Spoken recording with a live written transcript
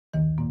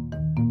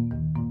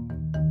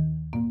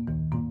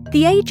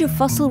The age of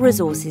fossil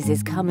resources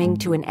is coming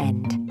to an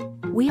end.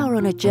 We are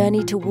on a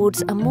journey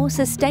towards a more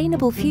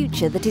sustainable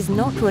future that is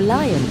not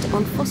reliant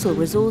on fossil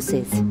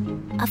resources.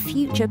 A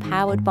future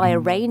powered by a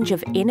range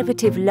of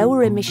innovative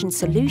lower-emission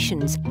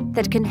solutions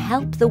that can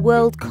help the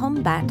world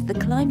combat the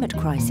climate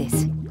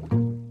crisis.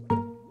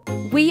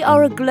 We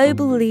are a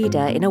global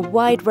leader in a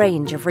wide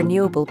range of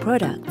renewable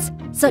products,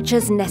 such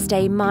as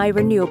Neste My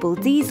Renewable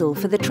Diesel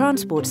for the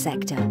transport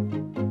sector,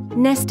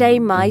 Neste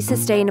My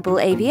Sustainable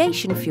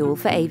Aviation Fuel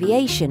for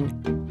aviation,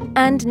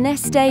 and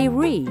Neste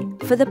Re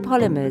for the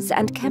polymers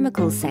and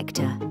chemicals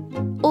sector,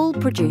 all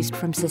produced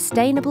from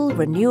sustainable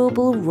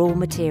renewable raw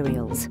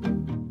materials.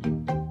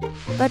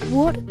 But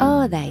what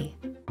are they?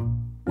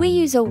 We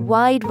use a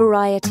wide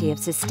variety of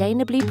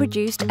sustainably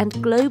produced and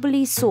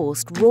globally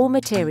sourced raw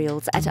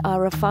materials at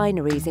our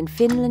refineries in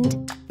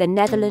Finland, the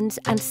Netherlands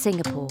and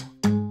Singapore.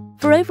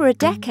 For over a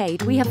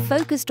decade, we have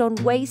focused on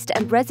waste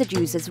and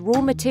residues as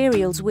raw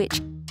materials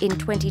which, in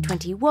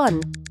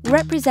 2021,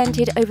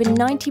 represented over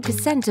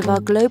 90% of our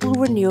global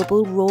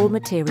renewable raw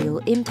material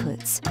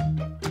inputs.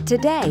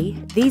 Today,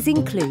 these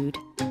include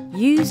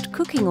used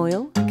cooking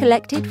oil,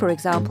 collected, for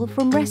example,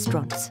 from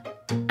restaurants,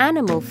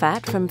 animal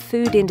fat from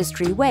food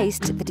industry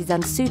waste that is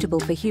unsuitable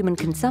for human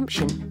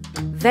consumption,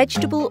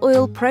 vegetable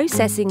oil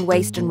processing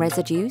waste and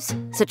residues,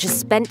 such as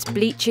spent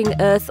bleaching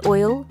earth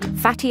oil,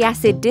 fatty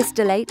acid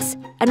distillates,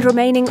 and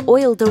remaining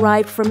oil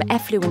derived from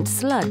effluent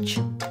sludge,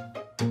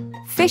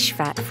 fish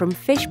fat from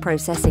fish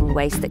processing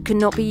waste that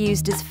cannot be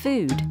used as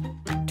food,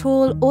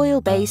 tall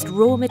oil-based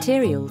raw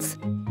materials,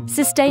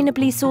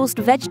 sustainably sourced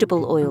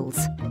vegetable oils,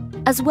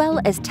 as well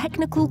as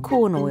technical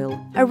corn oil,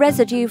 a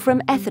residue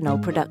from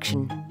ethanol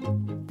production.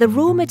 The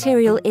raw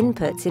material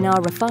inputs in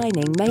our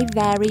refining may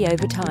vary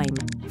over time,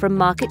 from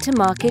market to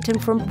market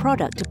and from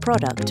product to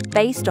product,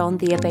 based on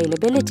the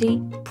availability,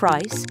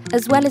 price,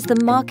 as well as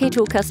the market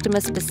or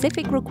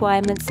customer-specific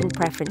requirements and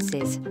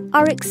preferences.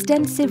 Our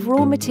extensive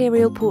raw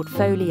material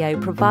portfolio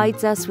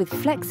provides us with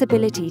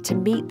flexibility to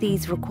meet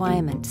these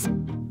requirements,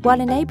 while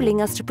enabling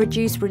us to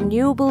produce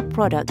renewable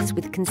products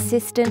with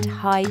consistent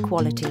high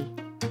quality.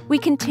 We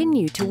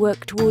continue to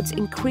work towards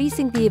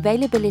increasing the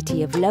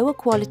availability of lower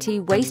quality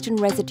waste and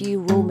residue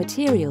raw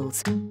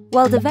materials,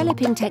 while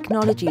developing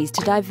technologies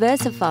to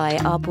diversify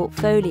our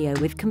portfolio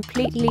with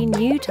completely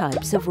new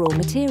types of raw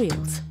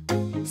materials,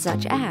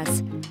 such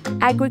as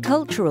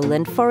agricultural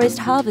and forest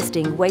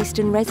harvesting waste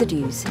and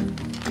residues,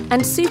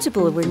 and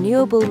suitable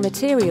renewable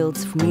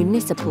materials from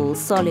municipal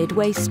solid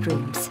waste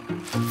streams.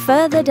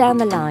 Further down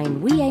the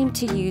line, we aim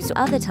to use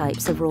other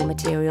types of raw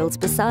materials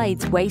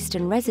besides waste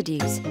and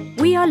residues.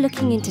 We are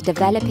looking into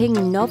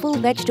developing novel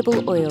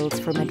vegetable oils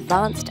from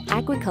advanced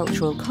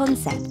agricultural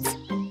concepts,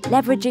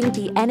 leveraging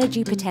the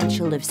energy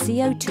potential of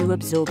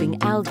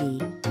CO2-absorbing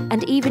algae,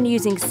 and even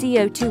using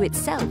CO2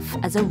 itself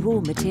as a raw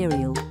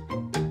material.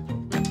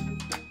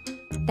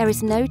 There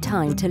is no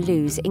time to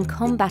lose in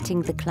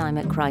combating the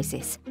climate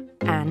crisis.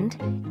 And,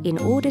 in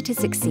order to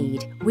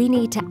succeed, we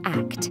need to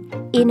act,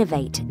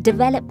 innovate,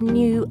 develop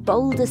new,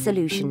 bolder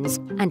solutions,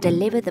 and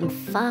deliver them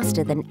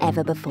faster than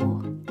ever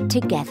before.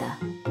 Together.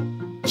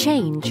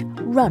 Change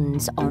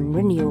runs on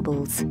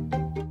renewables.